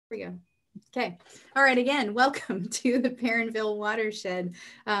we go. Okay. All right. Again, welcome to the Perrinville Watershed.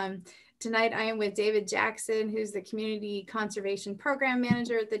 Tonight I am with David Jackson, who's the Community Conservation Program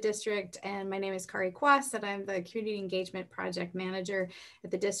Manager at the district. And my name is Kari Quaas, and I'm the Community Engagement Project Manager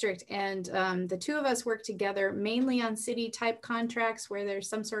at the district. And the two of us work together mainly on city type contracts where there's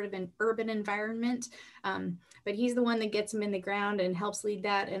some sort of an urban environment. But he's the one that gets them in the ground and helps lead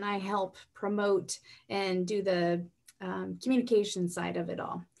that. And I help promote and do the communication side of it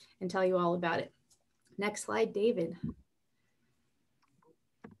all and tell you all about it. Next slide, David.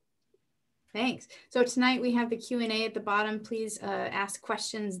 Thanks. So tonight we have the Q&A at the bottom. Please ask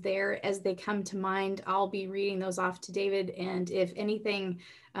questions there as they come to mind. I'll be reading those off to David. And if anything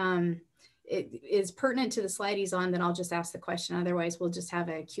is pertinent to the slide he's on, then I'll just ask the question. Otherwise, we'll just have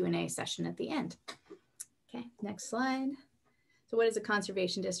a Q&A session at the end. Okay, next slide. So what is a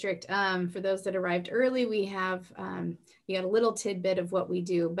conservation district? For those that arrived early, we have, you got a little tidbit of what we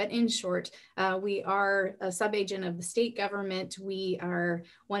do, but in short, we are a subagent of the state government. We are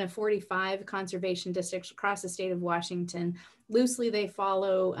one of 45 conservation districts across the state of Washington. Loosely, they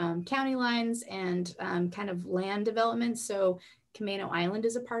follow county lines and kind of land development. So Camano Island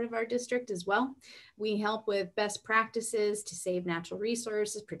is a part of our district as well. We help with best practices to save natural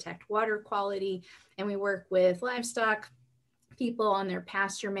resources, protect water quality, and we work with livestock, people on their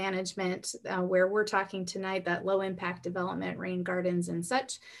pasture management, where we're talking tonight, that low impact development, rain gardens and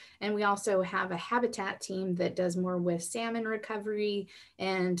such. And we also have a habitat team that does more with salmon recovery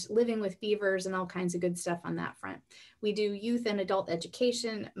and living with beavers and all kinds of good stuff on that front. We do youth and adult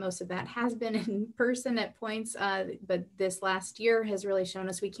education. Most of that has been in person at points, but this last year has really shown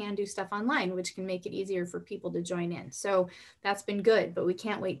us we can do stuff online, which can make it easier for people to join in. So that's been good, but we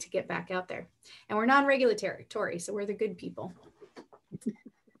can't wait to get back out there. And we're non-regulatory, so we're the good people.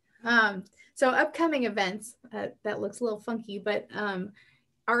 So upcoming events, that looks a little funky, but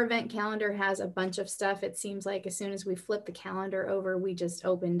our event calendar has a bunch of stuff. It seems like as soon as we flip the calendar over, we just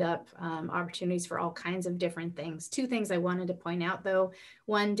opened up opportunities for all kinds of different things. Two things I wanted to point out though.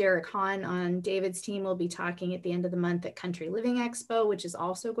 One, Derek Hahn on David's team will be talking at the end of the month at Country Living Expo, which is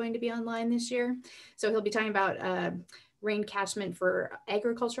also going to be online this year. So he'll be talking about rain catchment for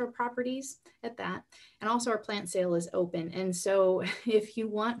agricultural properties at that. And also our plant sale is open. And so if you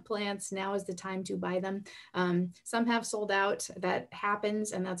want plants, now is the time to buy them. Some have sold out. That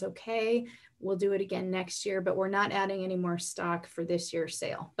happens and that's okay. We'll do it again next year, but we're not adding any more stock for this year's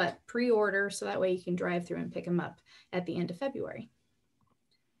sale, but pre-order so that way you can drive through and pick them up at the end of February.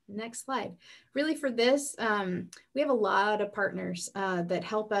 Next slide. Really for this, we have a lot of partners that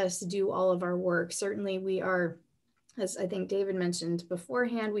help us do all of our work. Certainly we are, as I think David mentioned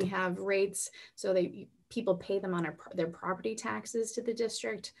beforehand, we have rates so that people pay them on their property taxes to the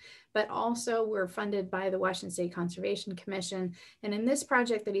district, but also we're funded by the Washington State Conservation Commission. And in this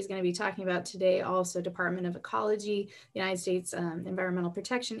project that he's going to be talking about today, also Department of Ecology, the United States Environmental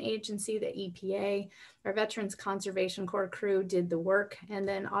Protection Agency, the EPA, our Veterans Conservation Corps crew did the work, and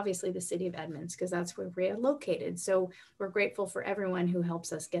then obviously the City of Edmonds, because that's where we're located. So we're grateful for everyone who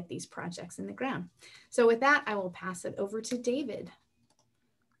helps us get these projects in the ground. So with that, I will pass it over to David.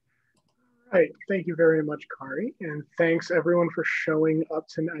 All right, thank you very much, Kari, and thanks everyone for showing up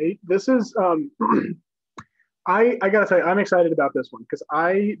tonight. This is, I gotta say, I'm excited about this one because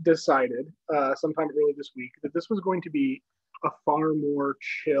I decided sometime early this week that this was going to be a far more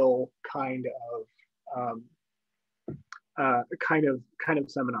chill kind of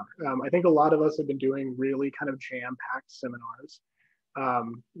seminar. I think a lot of us have been doing really kind of jam-packed seminars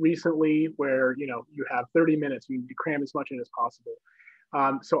recently, where you have 30 minutes, you need to cram as much in as possible.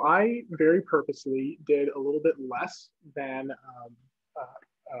 So I very purposely did a little bit less than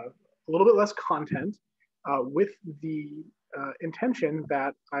content with the intention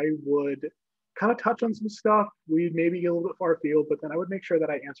that I would kind of touch on some stuff. We'd maybe get a little bit far afield, but then I would make sure that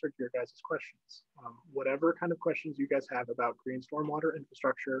I answered your guys' questions. Whatever kind of questions you guys have about green stormwater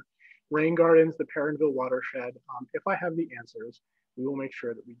infrastructure, rain gardens, the Perrinville Watershed, if I have the answers, we will make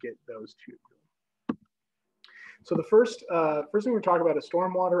sure that we get those to you. So the first thing we're talking about is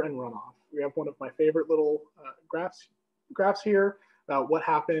stormwater and runoff. We have one of my favorite little graphs here about what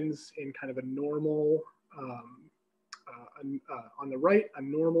happens in kind of a normal, on the right, a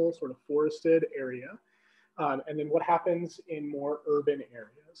normal sort of forested area, and then what happens in more urban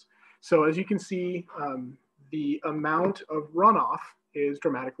areas. So as you can see, the amount of runoff is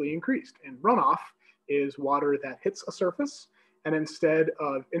dramatically increased, and runoff is water that hits a surface and instead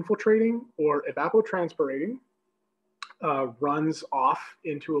of infiltrating or evapotranspirating, runs off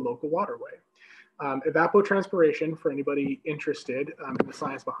into a local waterway. Evapotranspiration, for anybody interested in the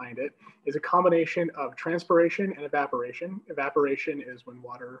science behind it, is a combination of transpiration and evaporation. Evaporation is when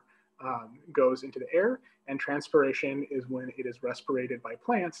water goes into the air, and transpiration is when it is respirated by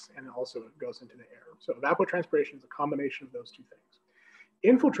plants and also goes into the air. So evapotranspiration is a combination of those two things.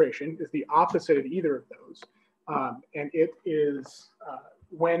 Infiltration is the opposite of either of those, and it is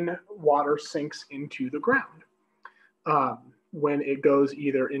when water sinks into the ground. When it goes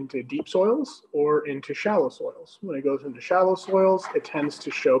either into deep soils or into shallow soils. When it goes into shallow soils, it tends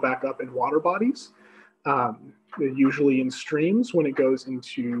to show back up in water bodies, usually in streams. When it goes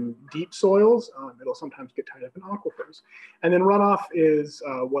into deep soils, it'll sometimes get tied up in aquifers. And then runoff is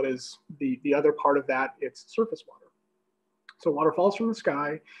what is the other part of that. It's surface water. So water falls from the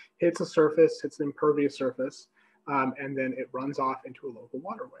sky, hits a surface, hits the impervious surface, and then it runs off into a local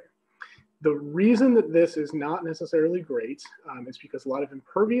waterway. The reason that this is not necessarily great is because a lot of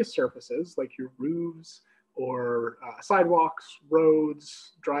impervious surfaces, like your roofs or sidewalks,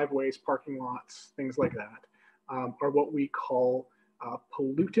 roads, driveways, parking lots, things like that, are what we call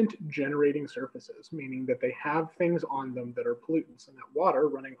pollutant generating surfaces, meaning that they have things on them that are pollutants, and that water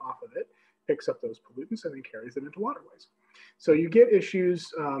running off of it picks up those pollutants and then carries them into waterways. So you get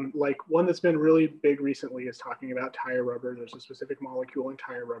issues like one that's been really big recently is talking about tire rubber. There's a specific molecule in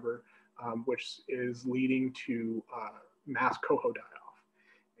tire rubber which is leading to mass coho die-off.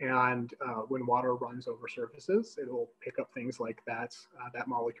 And when water runs over surfaces, it will pick up things like that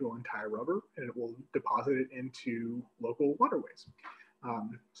molecule in tire rubber, and it will deposit it into local waterways,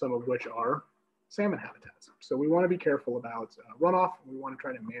 some of which are salmon habitats. So we want to be careful about runoff, and we want to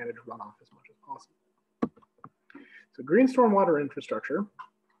try to manage runoff as much as possible. So green stormwater infrastructure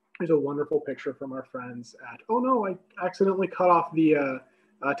is a wonderful picture from our friends at, oh no, I accidentally cut off the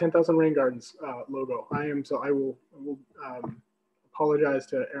 10,000 Rain Gardens logo. I will apologize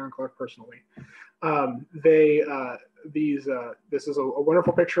to Aaron Clark personally. This is a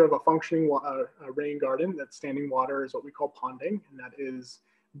wonderful picture of a functioning rain garden. That standing water is what we call ponding, and that is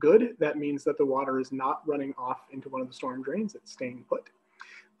good. That means that the water is not running off into one of the storm drains, it's staying put.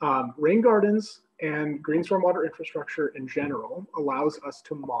 Rain gardens and green stormwater infrastructure in general allows us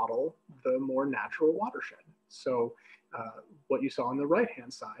to model the more natural watershed. So what you saw on the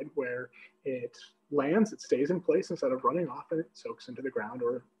right-hand side, where it lands, it stays in place instead of running off, and it soaks into the ground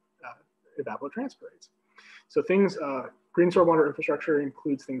or evapotranspirates. So things, green stormwater infrastructure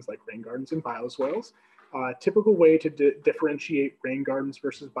includes things like rain gardens and bioswales. Typical way to differentiate rain gardens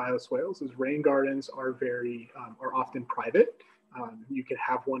versus bioswales is rain gardens are are often private. You can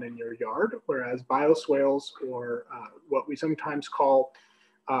have one in your yard, whereas bioswales, or what we sometimes call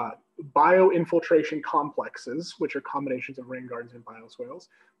bioinfiltration complexes, which are combinations of rain gardens and bioswales,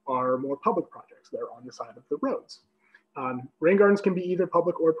 are more public projects. They're on the side of the roads. Rain gardens can be either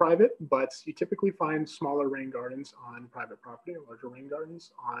public or private, but you typically find smaller rain gardens on private property and larger rain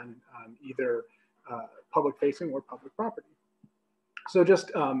gardens on either public facing or public property. So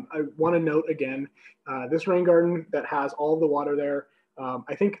just, I want to note again, this rain garden that has all the water there,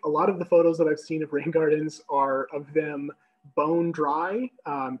 I think a lot of the photos that I've seen of rain gardens are of them bone dry,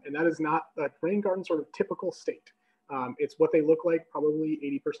 and that is not a rain garden sort of typical state. It's what they look like probably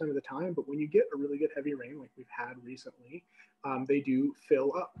 80% of the time, but when you get a really good heavy rain like we've had recently, they do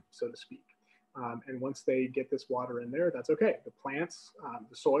fill up, so to speak. And once they get this water in there, that's okay. The plants,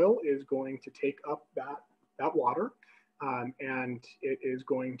 the soil is going to take up that water, and it is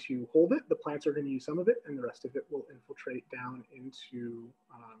going to hold it. The plants are going to use some of it, and the rest of it will infiltrate down into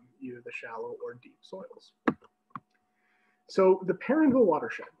either the shallow or deep soils. So the Perrinville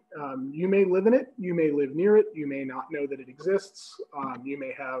Watershed, you may live in it, you may live near it, you may not know that it exists, you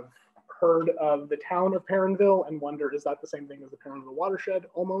may have heard of the town of Perrinville and wonder, is that the same thing as the Perrinville Watershed?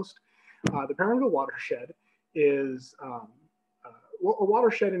 Almost. The Perrinville Watershed is, well, a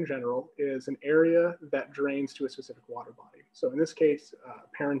watershed in general is an area that drains to a specific water body. So in this case,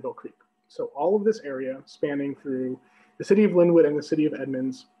 Perrinville Creek. So all of this area spanning through the city of Linwood and the city of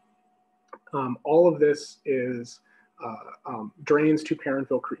Edmonds, all of this is drains to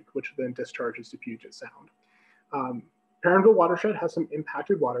Perrinville Creek, which then discharges to Puget Sound. Perrinville Watershed has some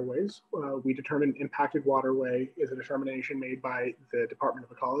impacted waterways. We determined impacted waterway is a determination made by the Department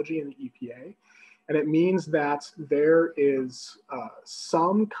of Ecology and the EPA. And it means that there is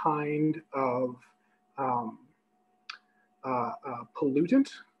some kind of pollutant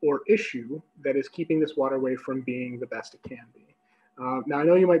or issue that is keeping this waterway from being the best it can be. Now, I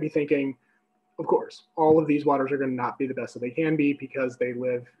know you might be thinking, of course, all of these waters are going to not be the best that they can be because they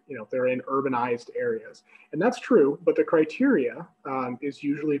live, they're in urbanized areas. And that's true, but the criteria is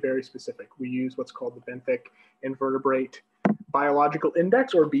usually very specific. We use what's called the benthic invertebrate biological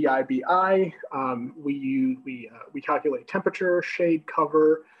index, or BIBI. We calculate temperature, shade,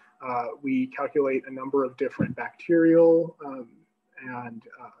 cover. We calculate a number of different bacterial and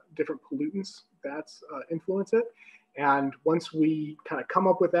different pollutants that influence it. And once we kind of come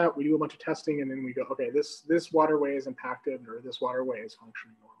up with that, we do a bunch of testing, and then we go, okay, this waterway is impacted, or this waterway is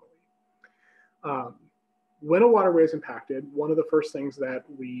functioning normally. When a waterway is impacted, one of the first things that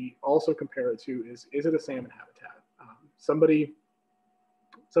we also compare it to is it a salmon habitat? Somebody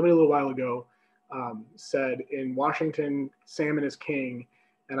a little while ago said in Washington, salmon is king.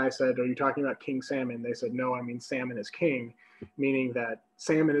 And I said, are you talking about king salmon? They said, no, I mean salmon is king, meaning that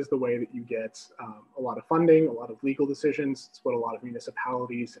salmon is the way that you get a lot of funding, a lot of legal decisions. It's what a lot of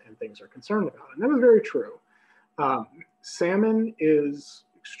municipalities and things are concerned about. And that was very true. Salmon is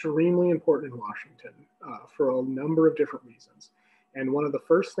extremely important in Washington for a number of different reasons. And one of the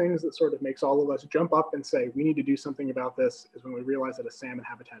first things that sort of makes all of us jump up and say, we need to do something about this, is when we realize that a salmon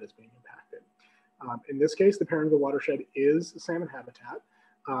habitat is being impacted. In this case, the Perrinville Watershed is a salmon habitat.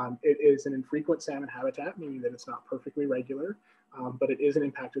 It is an infrequent salmon habitat, meaning that it's not perfectly regular, but it is an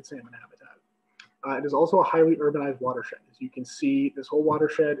impacted salmon habitat. It is also a highly urbanized watershed. As you can see, this whole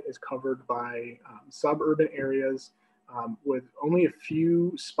watershed is covered by suburban areas with only a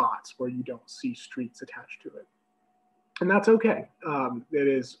few spots where you don't see streets attached to it. And that's okay. It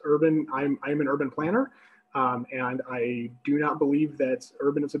is urban. I'm an urban planner, and I do not believe that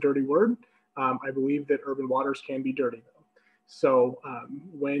urban is a dirty word. I believe that urban waters can be dirty, though. So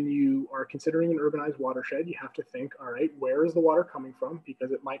when you are considering an urbanized watershed, you have to think, all right, where is the water coming from?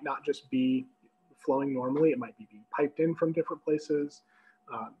 Because it might not just be flowing normally. It might be being piped in from different places.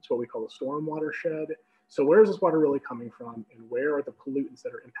 It's what we call a storm watershed. So where is this water really coming from, and where are the pollutants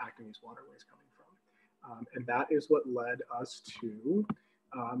that are impacting these waterways coming from? And that is what led us to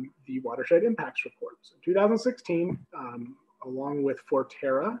the Watershed Impacts Report. So in 2016, along with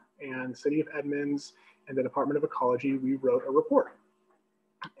Forterra and City of Edmonds and the Department of Ecology, we wrote a report.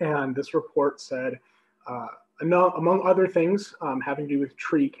 And this report said, among other things having to do with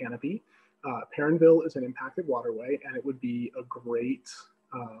tree canopy, Perrinville is an impacted waterway, and it would be a great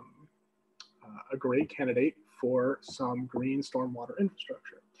candidate for some green stormwater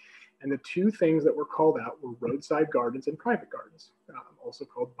infrastructure. And the two things that were called out were roadside gardens and private gardens, also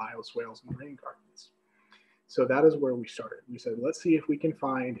called bioswales and rain gardens. So that is where we started. We said, let's see if we can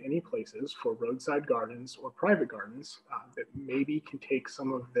find any places for roadside gardens or private gardens that maybe can take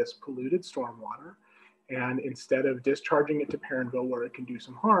some of this polluted stormwater, and instead of discharging it to Perrinville where it can do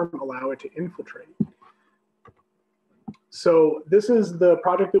some harm, allow it to infiltrate. So this is the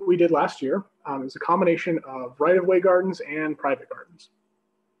project that we did last year. It was a combination of right-of-way gardens and private gardens.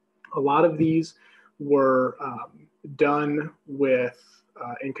 A lot of these were done with,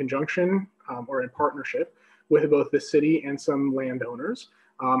 in conjunction or in partnership with both the city and some landowners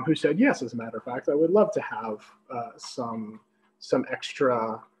who said, yes, as a matter of fact, I would love to have some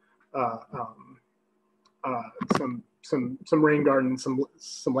extra, some rain garden, some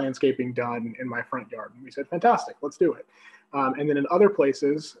landscaping done in my front yard. And we said, fantastic, let's do it. And then in other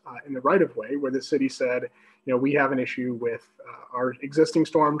places in the right of way where the city said, we have an issue with our existing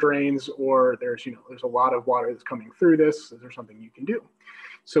storm drains, or there's a lot of water that's coming through this. Is there something you can do?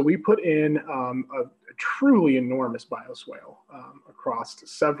 So we put in a truly enormous bioswale across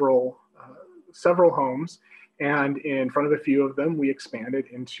several homes, and in front of a few of them, we expanded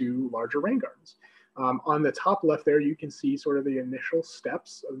into larger rain gardens. On the top left there, you can see sort of the initial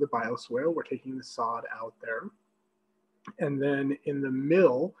steps of the bioswale. We're taking the sod out there. And then in the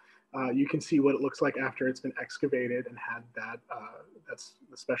middle, you can see what it looks like after it's been excavated and had that's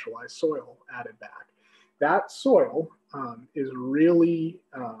the specialized soil added back. That soil is really,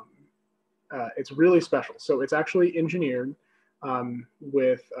 it's really special. So it's actually engineered by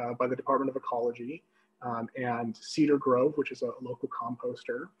the Department of Ecology and Cedar Grove, which is a local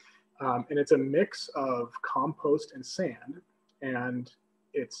composter. And it's a mix of compost and sand. And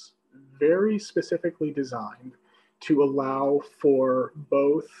it's very specifically designed to allow for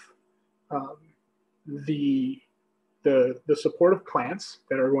both the support of plants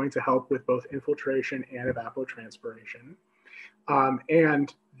that are going to help with both infiltration and evapotranspiration,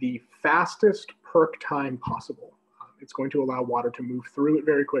 and the fastest perk time possible. It's going to allow water to move through it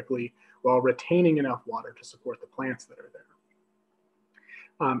very quickly while retaining enough water to support the plants that are there.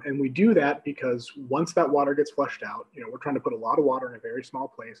 And we do that because once that water gets flushed out, we're trying to put a lot of water in a very small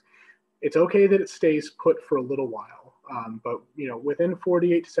place. It's okay that it stays put for a little while, but within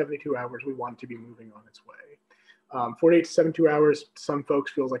 48 to 72 hours, we want it to be moving on its way. 48 to 72 hours, some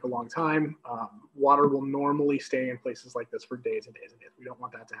folks feels like a long time. Water will normally stay in places like this for days and days and days. We don't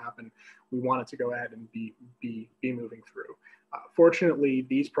want that to happen. We want it to go ahead and be moving through. Fortunately,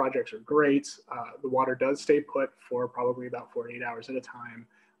 these projects are great. The water does stay put for probably about 48 hours at a time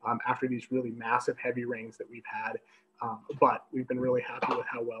after these really massive heavy rains that we've had. But we've been really happy with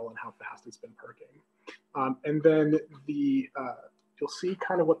how well and how fast it's been perking. And then you'll see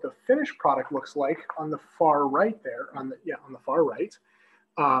kind of what the finished product looks like on the far right there, on the far right,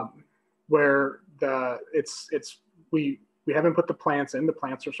 where we haven't put the plants in. The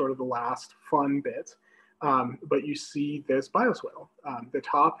plants are sort of the last fun bit, but you see this bioswale. The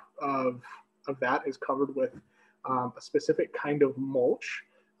top of that is covered with a specific kind of mulch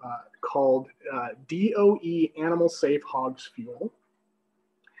called DOE Animal Safe Hogs Fuel.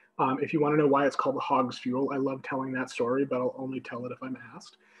 If you want to know why it's called the Hogs Fuel, I love telling that story, but I'll only tell it if I'm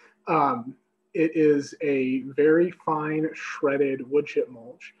asked. It is a very fine shredded wood chip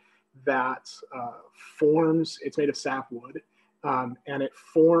mulch that forms, it's made of sapwood, and it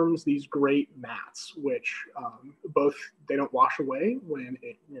forms these great mats, which they don't wash away when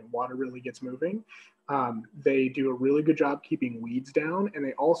water really gets moving. They do a really good job keeping weeds down, and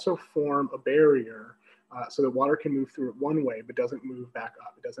they also form a barrier so that water can move through it one way, but doesn't move back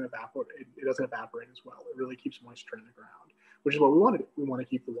up. It doesn't evaporate. It doesn't evaporate as well. It really keeps moisture in the ground, which is what we want to do. We want to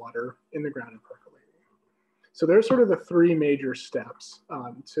keep the water in the ground and percolating. So there's sort of the three major steps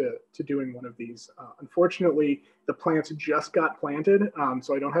to doing one of these. Unfortunately, the plants just got planted,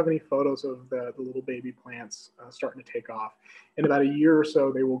 so I don't have any photos of the little baby plants starting to take off. In about a year or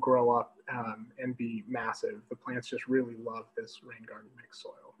so, they will grow up and be massive. The plants just really love this rain garden mix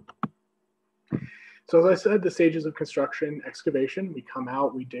soil. So as I said, the stages of construction, excavation, we come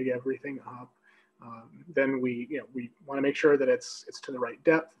out, we dig everything up. Then we want to make sure that it's to the right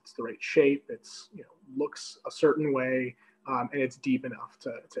depth, it's the right shape, it's looks a certain way, and it's deep enough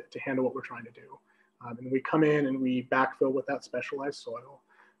to handle what we're trying to do. And we come in and we backfill with that specialized soil.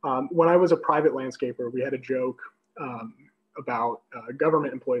 When I was a private landscaper, we had a joke about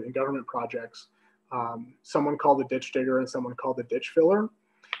government employees and government projects. Someone called the ditch digger and someone called the ditch filler.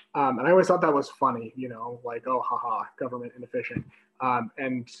 And I always thought that was funny, like, oh, haha, government inefficient.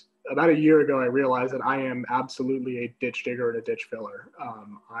 And about a year ago, I realized that I am absolutely a ditch digger and a ditch filler.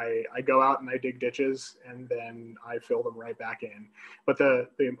 I go out and I dig ditches and then I fill them right back in. But the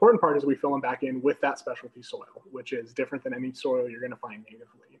important part is we fill them back in with that specialty soil, which is different than any soil you're going to find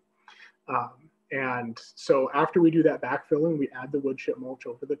natively. And so after we do that backfilling, we add the wood chip mulch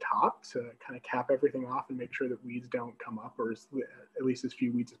over the top to kind of cap everything off and make sure that weeds don't come up, or at least as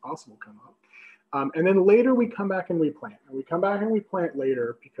few weeds as possible come up. And then later we come back and we plant. And we come back and we plant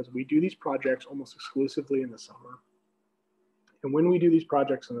later because we do these projects almost exclusively in the summer. And when we do these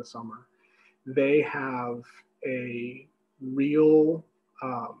projects in the summer, they have a real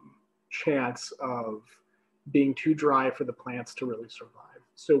chance of being too dry for the plants to really survive.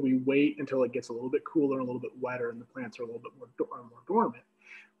 So we wait until it gets a little bit cooler, a little bit wetter, and the plants are a little bit more dormant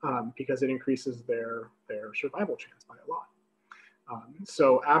because it increases their survival chance by a lot.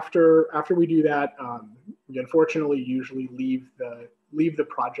 So after we do that, we unfortunately usually leave the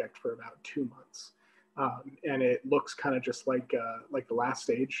project for about 2 months, and it looks kind of just like the last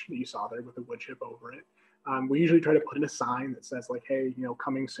stage that you saw there with the wood chip over it. We usually try to put in a sign that says like, hey,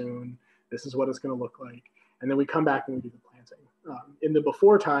 coming soon. This is what it's going to look like, and then we come back and we do the planting. In the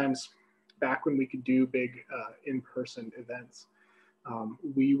before times, back when we could do big in-person events,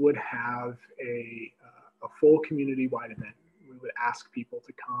 we would have a full community-wide event. We would ask people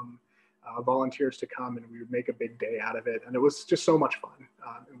to come, volunteers to come, and we would make a big day out of it. And it was just so much fun.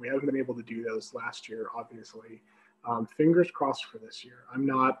 And we haven't been able to do those last year, obviously. Fingers crossed for this year. I'm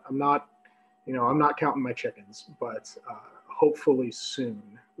not counting my chickens, but hopefully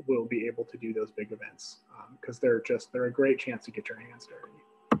soon we'll be able to do those big events because they're a great chance to get your hands dirty.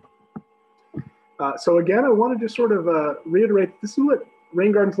 So again, I wanted to sort of reiterate, this is what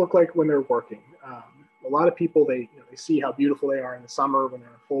rain gardens look like when they're working. A lot of people, they see how beautiful they are in the summer when they're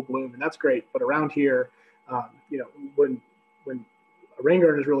in full bloom, and that's great. But around here, when a rain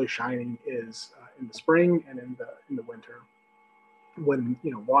garden is really shining is in the spring and in the winter, when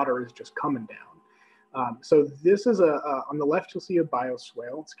water is just coming down. So this is on the left, you'll see a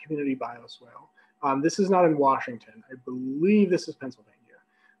bioswale. It's a community bioswale. This is not in Washington. I believe this is Pennsylvania.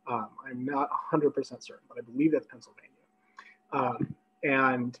 I'm not 100% certain, but I believe that's Pennsylvania.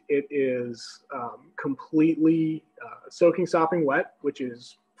 And it is completely soaking, sopping wet, which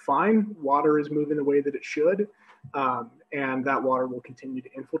is fine. Water is moving the way that it should. And that water will continue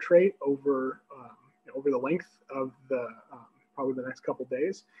to infiltrate over the length of probably the next couple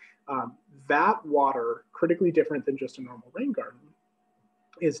days. That water, critically different than just a normal rain garden,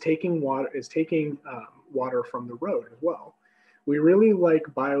 is taking water from the road as well. We really like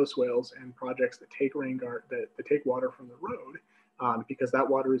bioswales and projects that take that take water from the road because that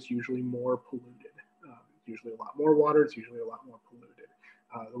water is usually more polluted. Usually a lot more water, it's usually a lot more polluted.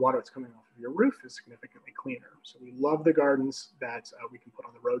 The water that's coming off of your roof is significantly cleaner. So we love the gardens that we can put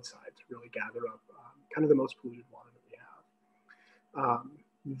on the roadside to really gather up kind of the most polluted water that we have.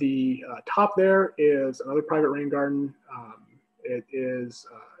 The top there is another private rain garden. It is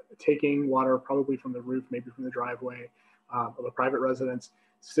taking water probably from the roof, maybe from the driveway of a private residence.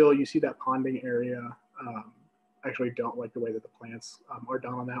 Still, you see that ponding area. I actually don't like the way that the plants are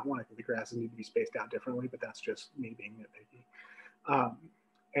done on that one. I think the grasses need to be spaced out differently, but that's just me being nitpicky.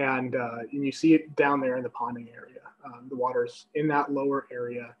 And you see it down there in the ponding area. The water's in that lower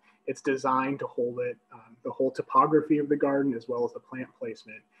area. It's designed to hold it. The whole topography of the garden, as well as the plant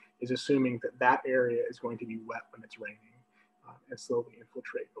placement, is assuming that that area is going to be wet when it's raining and slowly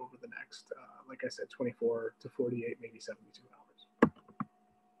infiltrate over the next, like I said, 24 to 48, maybe 72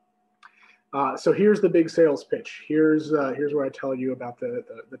 hours. So here's the big sales pitch. Here's where I tell you about the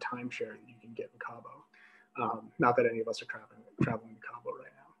timeshare that you can get in Cabo. Not that any of us are traveling to Cabo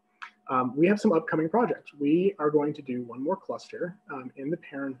right now. We have some upcoming projects. We are going to do one more cluster in the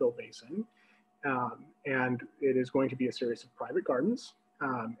Perrinville Basin, and it is going to be a series of private gardens.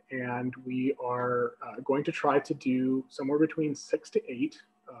 And we are going to try to do somewhere between 6 to 8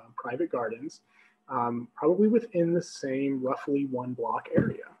 private gardens, probably within the same roughly 1 block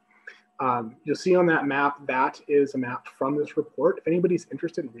area. You'll see on that map, that is a map from this report. If anybody's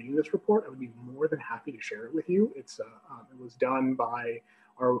interested in reading this report, I would be more than happy to share it with you. It was done by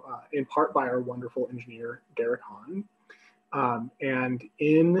in part by our wonderful engineer, Derek Hahn. And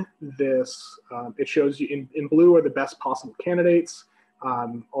in this, it shows you in blue are the best possible candidates,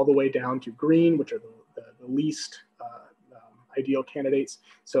 all the way down to green, which are the least ideal candidates.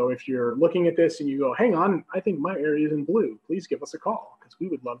 So if you're looking at this and you go, hang on, I think my area is in blue, please give us a call because we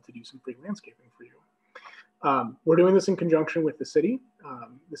would love to do some free landscaping for you. We're doing this in conjunction with the City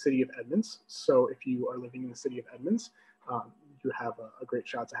of Edmonds. So if you are living in the City of Edmonds, you have a great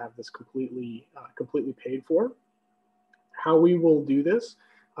shot to have this completely paid for. How we will do this,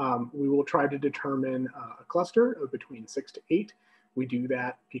 we will try to determine a cluster of between 6 to 8. We do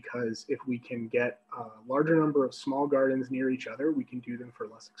that because if we can get a larger number of small gardens near each other, we can do them for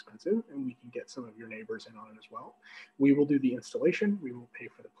less expensive and we can get some of your neighbors in on it as well. We will do the installation, we will pay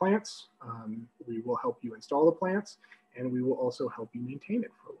for the plants, we will help you install the plants, and we will also help you maintain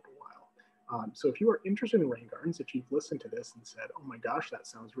it for a little while. So if you are interested in rain gardens, if you've listened to this and said, oh my gosh, that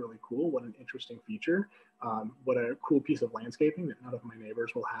sounds really cool, what an interesting feature, what a cool piece of landscaping that none of my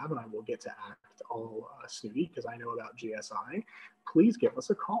neighbors will have, and I will get to act all snooty because I know about GSI, please give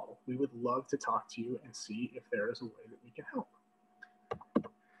us a call. We would love to talk to you and see if there is a way that we can help.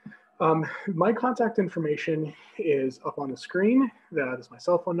 My contact information is up on the screen. That is my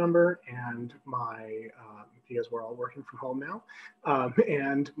cell phone number and my, because we're all working from home now,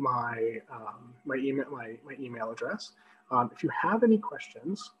 and my email address. If you have any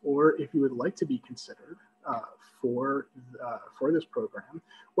questions or if you would like to be considered for this program,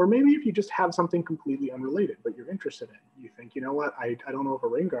 or maybe if you just have something completely unrelated but you're interested in, you think, you know what, I don't know if a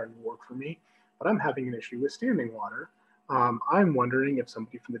rain garden will work for me, but I'm having an issue with standing water. I'm wondering if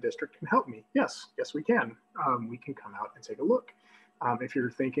somebody from the district can help me. Yes, we can. We can come out and take a look. If you're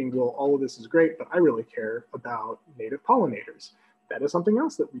thinking, well, all of this is great, but I really care about native pollinators, that is something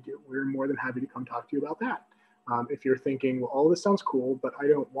else that we do. We're more than happy to come talk to you about that. If you're thinking, well, all this sounds cool, but I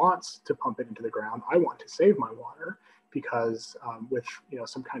don't want to pump it into the ground. I want to save my water because with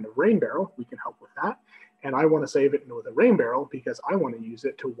some kind of rain barrel, we can help with that. And I want to save it with a rain barrel because I want to use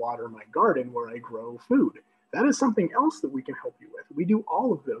it to water my garden where I grow food. That is something else that we can help you with. We do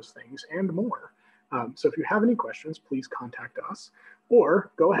all of those things and more. So if you have any questions, please contact us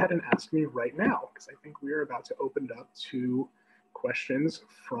or go ahead and ask me right now, because I think we are about to open it up to questions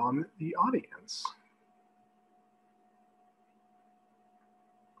from the audience.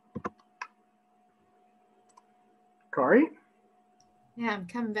 Kari? Yeah, I'm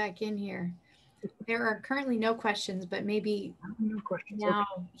coming back in here. There are currently no questions, but maybe no questions. Now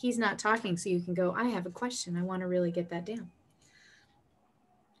okay. He's not talking, so you can go, I have a question. I want to really get that down.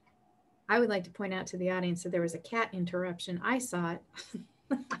 I would like to point out to the audience that there was a cat interruption. I saw it.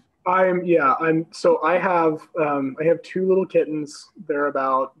 So I have 2 little kittens.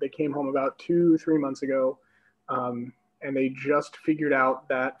 They came home about 2-3 months ago. And they just figured out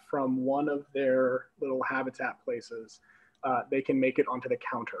that from one of their little habitat places, they can make it onto the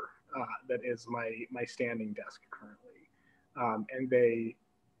counter that is my standing desk currently. And they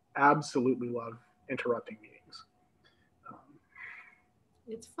absolutely love interrupting meetings.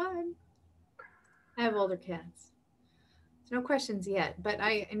 It's fun. I have older cats. No questions yet, but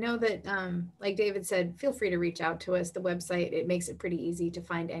I know that, like David said, feel free to reach out to us. The website, it makes it pretty easy to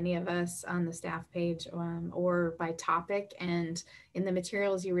find any of us on the staff page, or by topic. And in the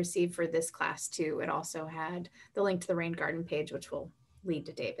materials you received for this class too, it also had the link to the rain garden page, which will lead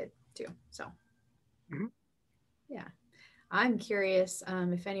to David too. So, yeah. I'm curious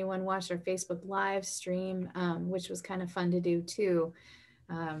if anyone watched our Facebook live stream, which was kind of fun to do too.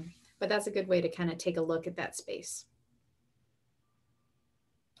 But that's a good way to kind of take a look at that space.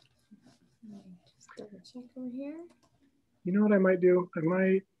 Just double check over here. You know what I might do? I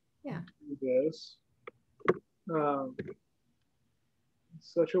might do this in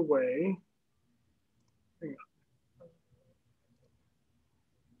such a way. Hang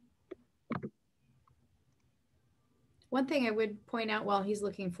on. One thing I would point out while he's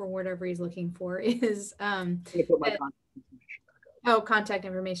looking for whatever he's looking for is contact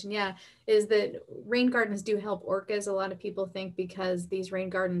information. Yeah, is that rain gardens do help orcas. A lot of people think because these rain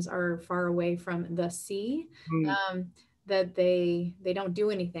gardens are far away from the sea, that they don't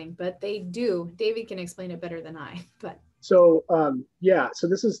do anything, but they do. David can explain it better than I. But so so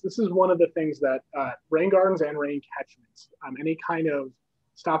this is one of the things that rain gardens and rain catchments, any kind of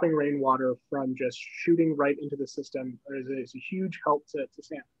stopping rainwater from just shooting right into the system is a huge help to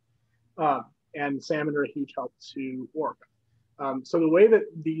salmon, and salmon are a huge help to orca. So the way that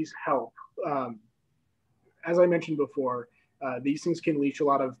these help, as I mentioned before, these things can leach a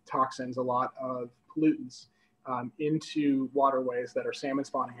lot of toxins, a lot of pollutants into waterways that are salmon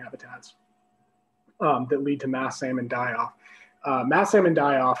spawning habitats that lead to mass salmon die-off. Mass salmon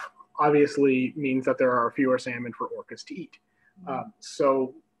die-off obviously means that there are fewer salmon for orcas to eat.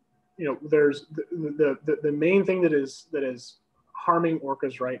 So, you know, there's the main thing that is harming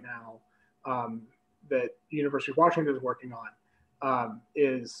orcas right now, that University of Washington is working on,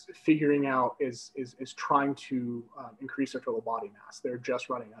 is figuring out is trying to increase their total body mass. They're just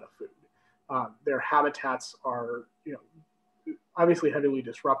running out of food. Their habitats are, you know, obviously heavily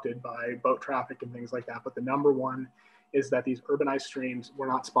disrupted by boat traffic and things like that. But the number one is that these urbanized streams were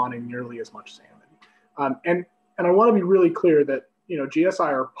not spawning nearly as much salmon. And I want to be really clear that, you know, GSI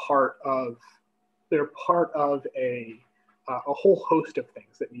are part of a whole host of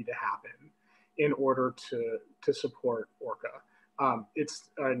things that need to happen in order to support orca,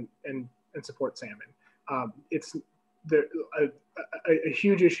 and support salmon. It's a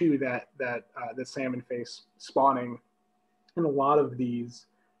huge issue that salmon face spawning in a lot of these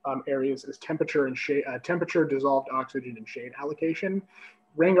areas is temperature and shade, temperature, dissolved oxygen, and shade allocation.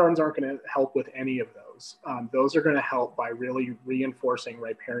 Rain gardens aren't going to help with any of those. Those are going to help by really reinforcing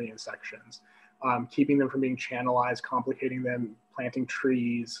riparian sections, keeping them from being channelized, complicating them, planting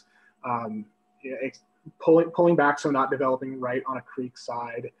trees, pulling back so not developing right on a creek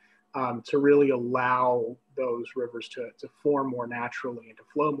side, to really allow those rivers to form more naturally and to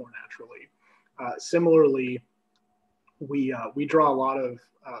flow more naturally. Similarly, we draw a lot of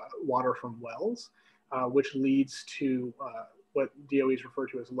water from wells, which leads to what DOEs refer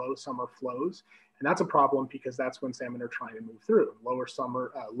to as low summer flows. And that's a problem because that's when salmon are trying to move through.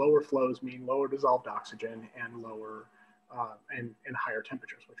 Lower flows mean lower dissolved oxygen and lower and higher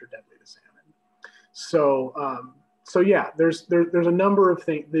temperatures, which are deadly to salmon. So yeah, there's a number of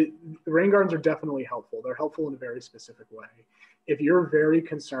things. The rain gardens are definitely helpful. They're helpful in a very specific way. If you're very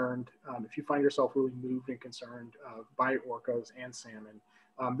concerned, if you find yourself really moved and concerned by orcas and salmon,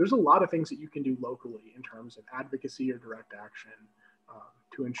 there's a lot of things that you can do locally in terms of advocacy or direct action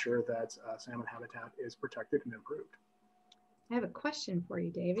to ensure that salmon habitat is protected and improved. I have a question for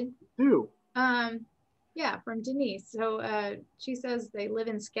you, David. Do. Yeah, from Denise. So she says they live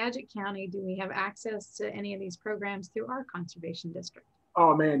in Skagit County. Do we have access to any of these programs through our conservation district?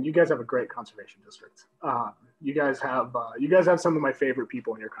 Oh man, you guys have a great conservation district. You guys have some of my favorite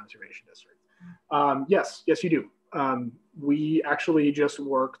people in your conservation district. Yes, you do. We actually just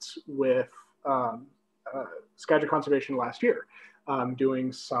worked with Skagit Conservation last year,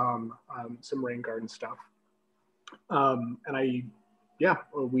 doing some rain garden stuff. And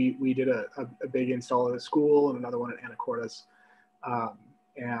we did a big install at a school and another one at Anacortes,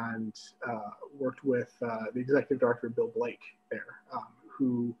 and worked with the executive director, Bill Blake, there,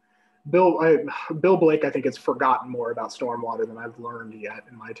 Bill Blake, I think, has forgotten more about stormwater than I've learned yet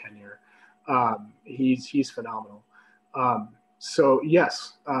in my tenure. He's phenomenal. So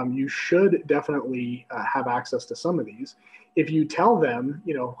yes, you should definitely have access to some of these. If you tell them,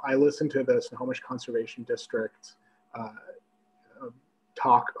 you know, I listened to the Snohomish Conservation District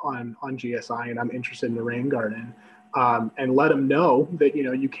talk on GSI, and I'm interested in the rain garden. and let them know that, you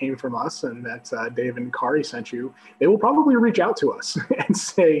know, you came from us and that Dave and Kari sent you, they will probably reach out to us and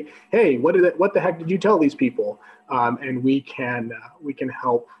say, hey, what the heck did you tell these people? And we can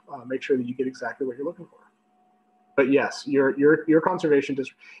help make sure that you get exactly what you're looking for. But yes, your conservation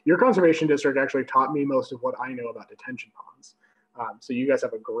district actually taught me most of what I know about detention ponds. So you guys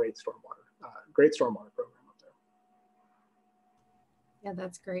have a great stormwater program up there. Yeah,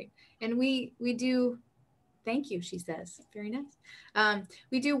 that's great. And we do. Thank you, she says. Very nice.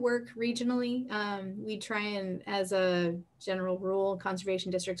 We do work regionally. We try and, as a general rule,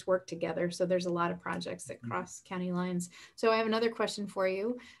 conservation districts work together. So there's a lot of projects that cross county lines. So I have another question for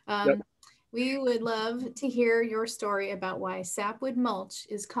you. Yep. We would love to hear your story about why sapwood mulch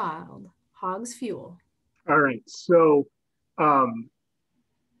is called hog's fuel. All right. So,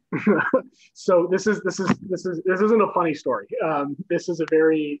 so this isn't a funny story. This is a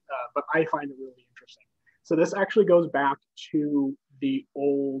very, but I find it really interesting. So this actually goes back to the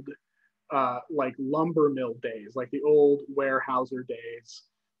old, like lumber mill days, like the old Weyerhaeuser days,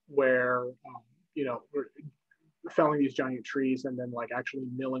 where you know, we're felling these giant trees and then like actually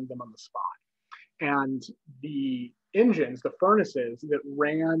milling them on the spot. And the engines, the furnaces that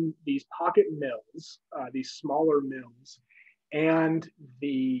ran these pocket mills, these smaller mills, and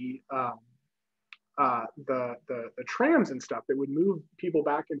the trams and stuff that would move people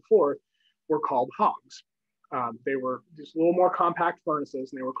back and forth were called hogs. They were just a little more compact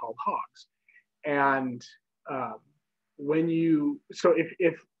furnaces, and they were called hogs. And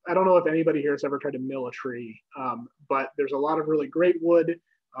if I don't know if anybody here has ever tried to mill a tree, but there's a lot of really great wood.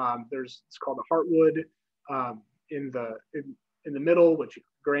 It's called the heartwood in the middle, which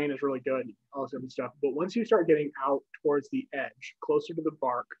grain is really good, all this different stuff. But once you start getting out towards the edge, closer to the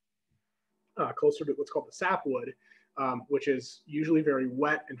bark, closer to what's called the sapwood, which is usually very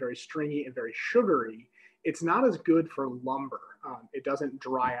wet and very stringy and very sugary, it's not as good for lumber. It doesn't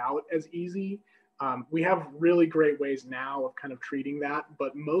dry out as easy. We have really great ways now of kind of treating that,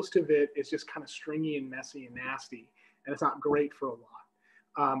 but most of it is just kind of stringy and messy and nasty, and it's not great for a lot.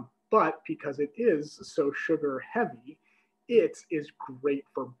 But because it is so sugar heavy, it is great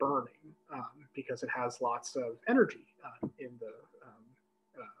for burning because it has lots of energy in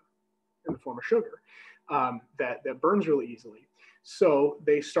the form of sugar that burns really easily. So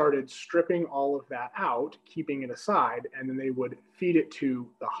they started stripping all of that out, keeping it aside, and then they would feed it to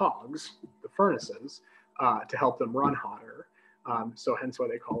the hogs, the furnaces, to help them run hotter. So hence why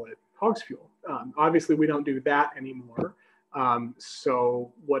they call it hog's fuel. Obviously, we don't do that anymore.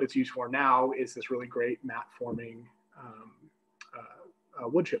 So what it's used for now is this really great mat forming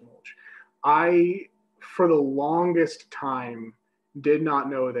wood chip mulch. I, for the longest time, did not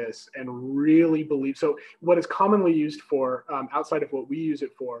know this and really believe. So what is commonly used for, outside of what we use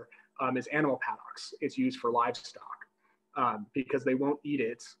it for, is animal paddocks. It's used for livestock because they won't eat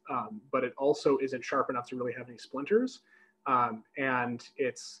it, but it also isn't sharp enough to really have any splinters. And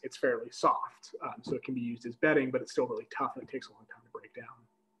it's fairly soft. So it can be used as bedding, but it's still really tough and it takes a long time to break down.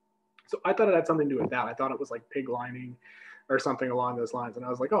 So I thought it had something to do with that. I thought it was like pig lining or something along those lines. And I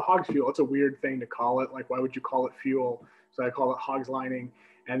was like, oh, hog's fuel, it's a weird thing to call it. Like, why would you call it fuel? So I call it hog's lining.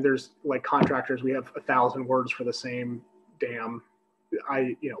 And there's like contractors, we have 1,000 words for the same damn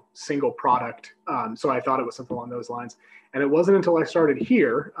single product. So I thought it was something along those lines. And it wasn't until I started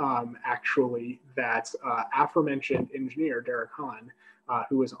here, actually, that aforementioned engineer, Derek Hahn,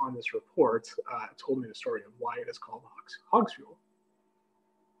 who was on this report, told me the story of why it is called hog's fuel.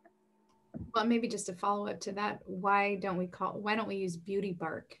 Well, maybe just a follow up to that, why don't we use beauty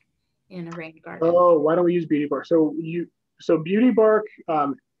bark in a rain garden? Oh, why don't we use beauty bark? So beauty bark,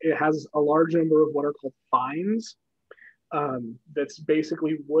 it has a large number of what are called fines. That's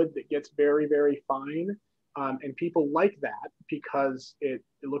basically wood that gets very, very fine. And people like that because it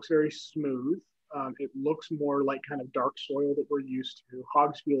looks very smooth. It looks more like kind of dark soil that we're used to.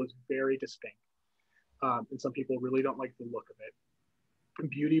 Hog's fuel is very distinct. And some people really don't like the look of it.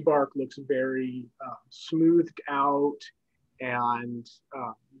 Beauty bark looks very smoothed out and,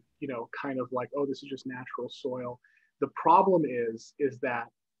 kind of like, oh, this is just natural soil. The problem is that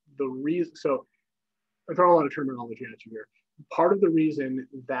the reason, so I throw a lot of terminology at you here. Part of the reason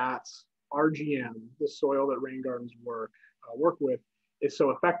that RGM, the soil that rain gardens work with, is so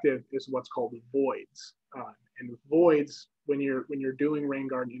effective is what's called voids. And with voids, when you're doing rain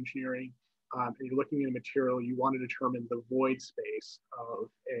garden engineering and you're looking at a material, you want to determine the void space of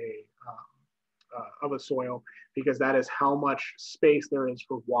a soil, because that is how much space there is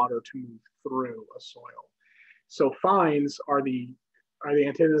for water to move through a soil. So fines are the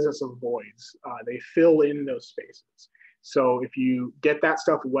antithesis of voids. They fill in those spaces. So if you get that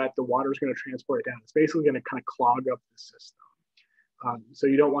stuff wet, the water is going to transport it down. It's basically going to kind of clog up the system. So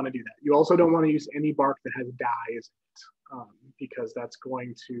you don't want to do that. You also don't want to use any bark that has dyes in it, because that's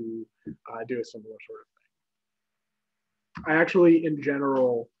going to do a similar sort of thing. I actually, in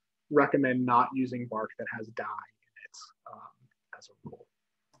general, recommend not using bark that has dye in it as a rule.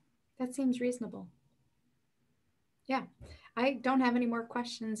 That seems reasonable. Yeah, I don't have any more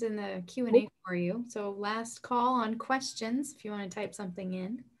questions in the Q&A for you. So last call on questions, if you want to type something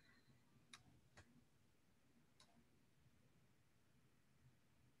in.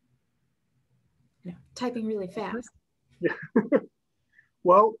 No, typing really fast. Yeah.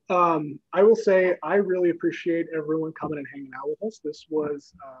 Well, I will say I really appreciate everyone coming and hanging out with us. This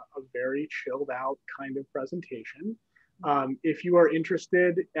was a very chilled out kind of presentation. If you are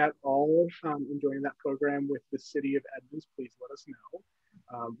interested at all in joining that program with the City of Edmonds, please let us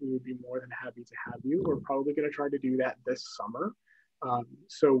know. We would be more than happy to have you. We're probably going to try to do that this summer.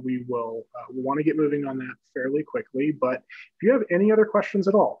 So we will want to get moving on that fairly quickly. But if you have any other questions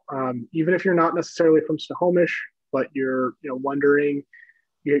at all, even if you're not necessarily from Snohomish, but you're wondering,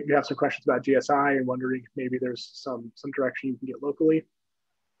 you have some questions about GSI and wondering if maybe there's some direction you can get locally,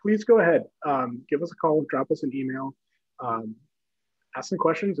 please go ahead. Give us a call, drop us an email, ask some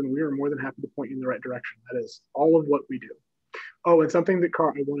questions, and we are more than happy to point you in the right direction. That is all of what we do. Oh, and something that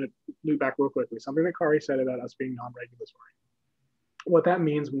I want to loop back real quickly, something that Kari said about us being non-regulatory. What that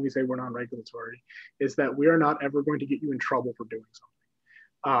means when we say we're non-regulatory is that we are not ever going to get you in trouble for doing something.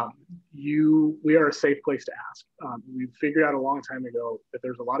 We are a safe place to ask. We figured out a long time ago that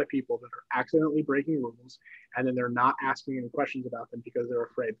there's a lot of people that are accidentally breaking rules, and then they're not asking any questions about them because they're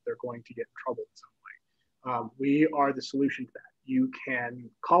afraid that they're going to get in trouble in some way. We are the solution to that. You can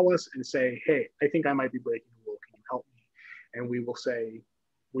call us and say, hey, I think I might be breaking a rule. Can you help me? And we will say,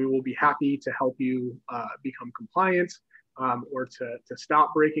 we will be happy to help you become compliant, or to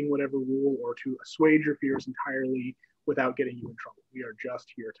stop breaking whatever rule, or to assuage your fears entirely without getting you in trouble. We are just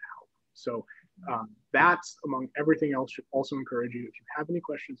here to help. So that's, among everything else, should also encourage you. If you have any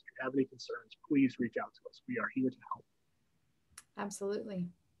questions, if you have any concerns, please reach out to us. We are here to help. Absolutely.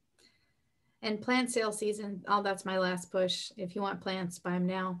 And plant sale season, that's my last push. If you want plants, buy them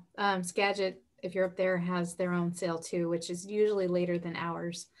now. Skagit, if you're up there, has their own sale too, which is usually later than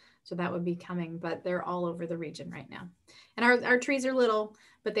ours. So that would be coming, but they're all over the region right now. And our trees are little,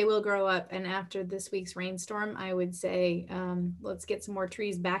 but they will grow up. And after this week's rainstorm, I would say, let's get some more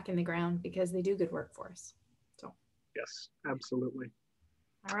trees back in the ground because they do good work for us. So yes, absolutely.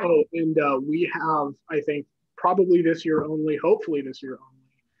 All right. Oh, and we have, I think, probably this year only, hopefully this year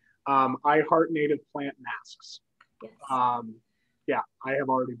only, I Heart Native plant masks. Yes. Yeah, I have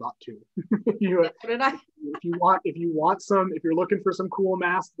already bought 2. Did I? If you want some, if you're looking for some cool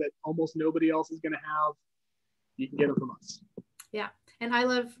masks that almost nobody else is going to have, you can get them from us. Yeah, and I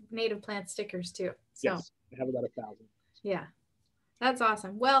love native plant stickers too. So yes, I have about 1,000. Yeah, that's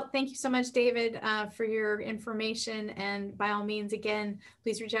awesome. Well, thank you so much, David, for your information. And by all means, again,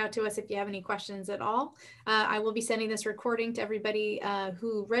 please reach out to us if you have any questions at all. I will be sending this recording to everybody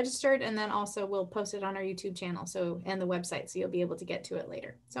who registered, and then also we'll post it on our YouTube channel and the website, so you'll be able to get to it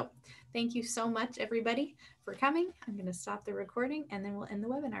later. So thank you so much, everybody, for coming. I'm going to stop the recording, and then we'll end the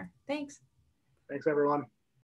webinar. Thanks. Thanks, everyone.